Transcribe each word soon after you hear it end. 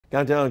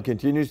Countdown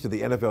continues to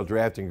the NFL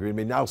Draft in Green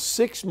Bay. Now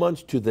 6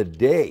 months to the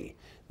day.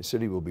 The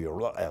city will be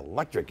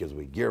electric as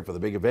we gear up for the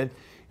big event.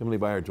 Emily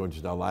Byer joins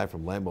us now live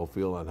from Lambeau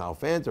Field on how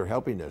fans are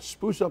helping to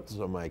spruce up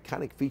some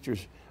iconic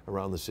features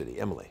around the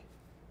city. Emily.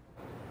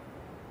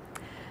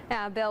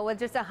 Yeah, Bill, with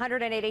just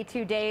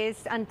 182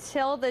 days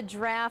until the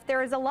draft,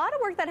 there is a lot of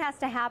work that has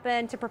to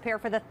happen to prepare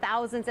for the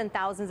thousands and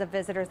thousands of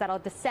visitors that'll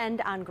descend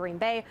on Green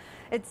Bay.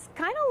 It's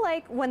kind of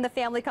like when the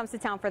family comes to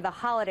town for the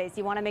holidays.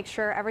 You want to make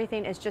sure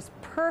everything is just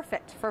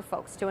perfect for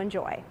folks to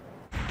enjoy.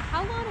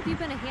 How long have you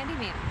been a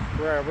handyman?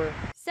 Forever.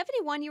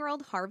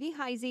 71-year-old Harvey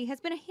Heisey has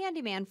been a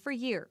handyman for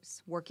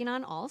years, working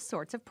on all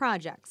sorts of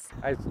projects.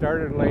 I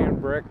started laying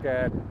brick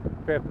at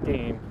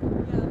 15.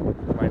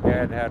 My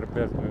dad had a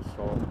business,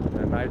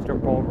 and I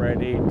took over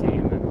at 18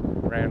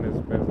 and ran his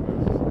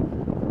business.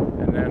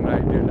 And then I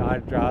did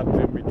odd jobs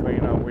in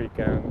between on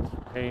weekends,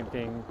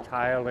 painting,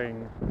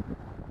 tiling,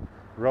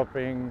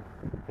 roofing,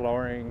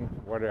 flooring,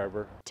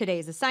 whatever.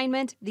 Today's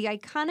assignment, the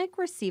iconic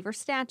receiver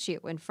statue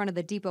in front of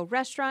the Depot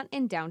restaurant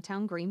in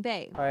downtown Green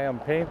Bay. I am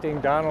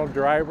painting Donald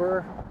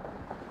Driver.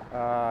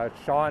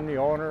 Sean, the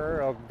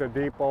owner of the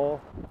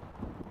Depot,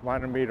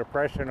 wanted me to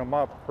freshen him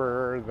up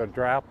for the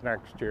draft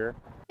next year.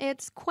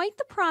 It's quite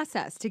the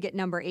process to get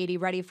number 80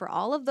 ready for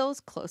all of those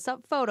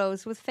close-up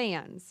photos with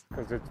fans.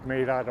 Because it's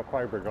made out of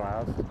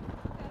fiberglass.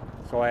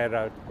 So I had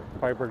to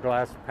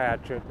fiberglass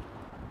patch it,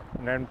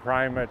 and then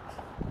prime it,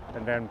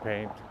 and then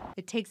paint.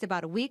 It takes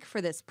about a week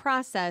for this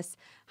process.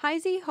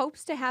 Heisey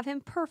hopes to have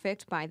him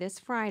perfect by this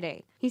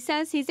Friday. He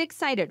says he's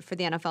excited for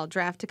the NFL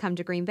Draft to come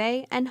to Green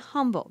Bay and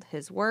humbled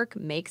his work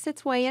makes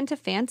its way into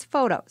fans'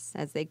 photos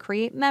as they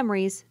create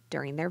memories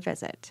during their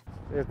visit.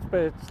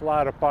 It's a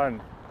lot of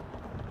fun.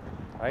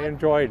 I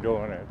enjoy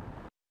doing it.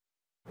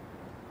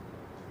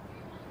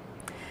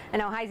 I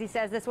know Heisey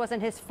says this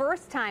wasn't his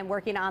first time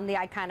working on the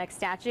iconic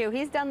statue.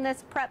 He's done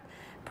this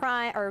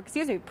prime,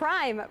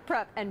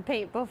 prep, and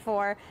paint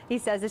before. He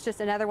says it's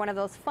just another one of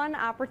those fun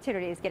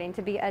opportunities getting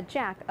to be a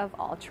jack of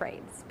all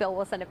trades. Bill,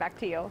 we'll send it back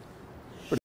to you.